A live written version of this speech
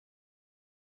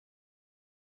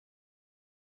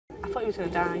thought he was going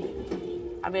to die.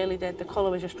 I really did. The colour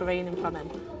was just draining from him.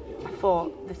 I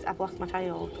thought, I've lost my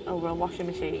child over a washing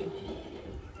machine.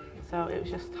 So it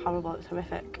was just horrible, it was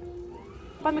horrific.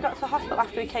 When we got to the hospital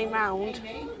after he came round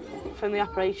from the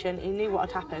operation, he knew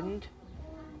what had happened.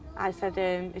 I said,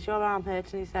 is your arm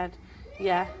hurting? He said,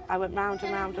 yeah. I went round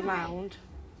and round and round,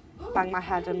 banged my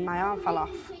head and my arm fell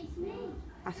off.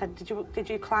 I said, did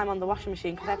you climb on the washing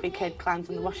machine? Because every kid climbs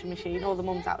on the washing machine. All the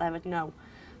mums out there would know.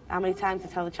 How many times I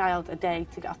tell the child a day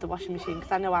to get off the washing machine?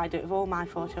 Because I know I do it with all my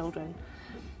 4 children.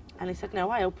 And he said, no,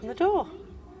 I opened the door.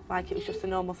 Like it was just a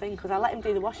normal thing, because I let him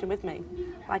do the washing with me,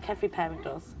 like every parent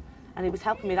does. And he was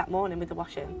helping me that morning with the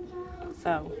washing.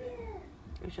 So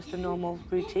it was just a normal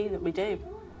routine that we do.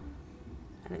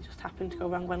 And it just happened to go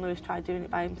wrong when Lewis tried doing it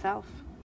by himself.